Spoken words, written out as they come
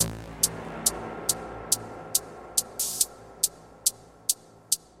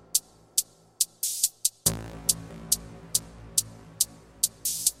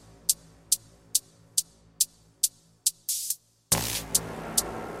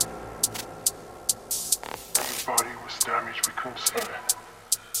couldn't save it.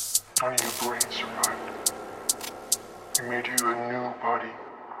 Only your brain survived. We made you a new body,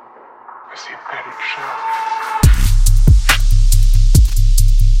 a synthetic shell.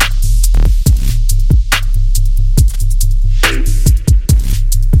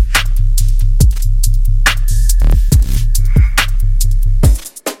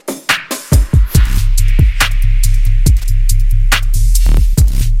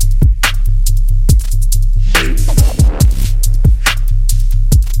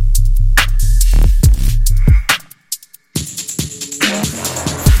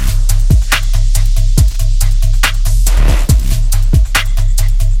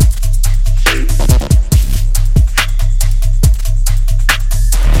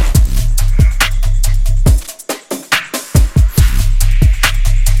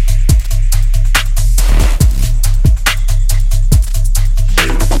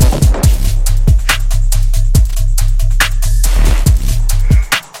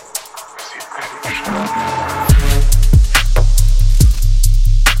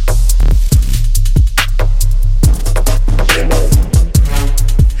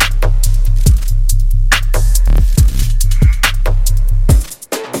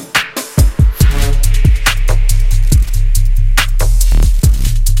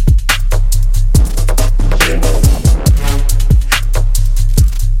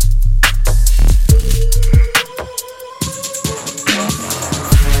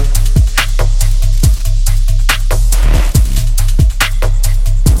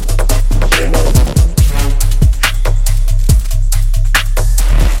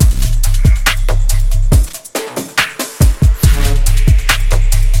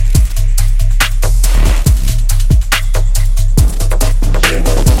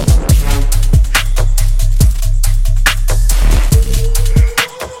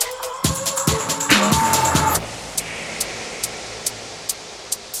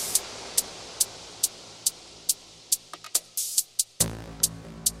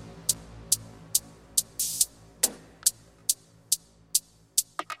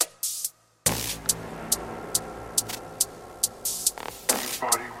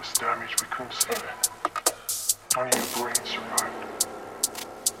 Damage we couldn't save it. Only your brain survived.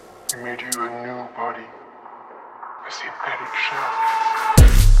 We made you a new body, a synthetic shell.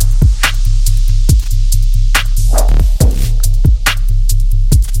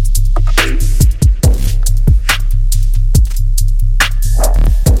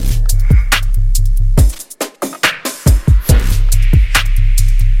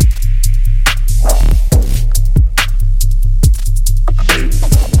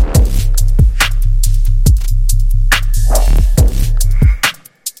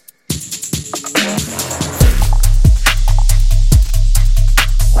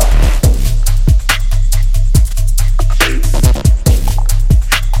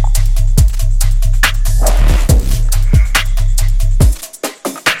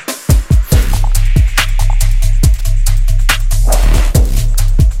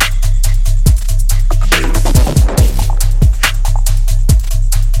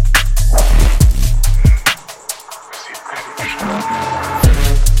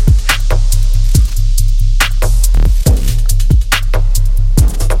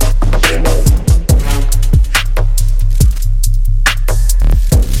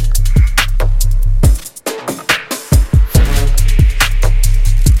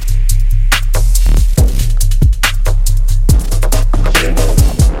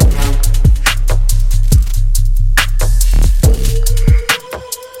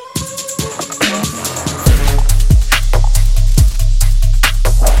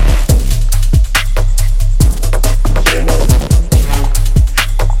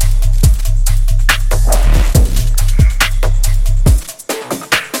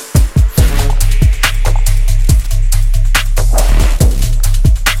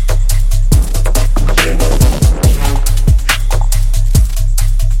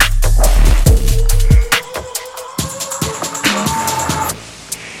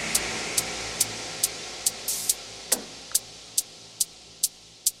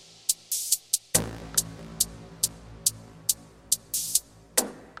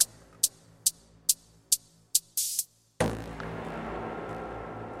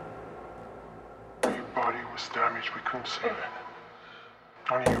 Was damaged, we couldn't save it.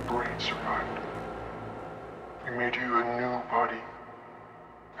 Only your brain survived. We made you a new body,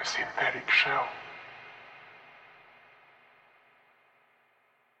 a synthetic shell.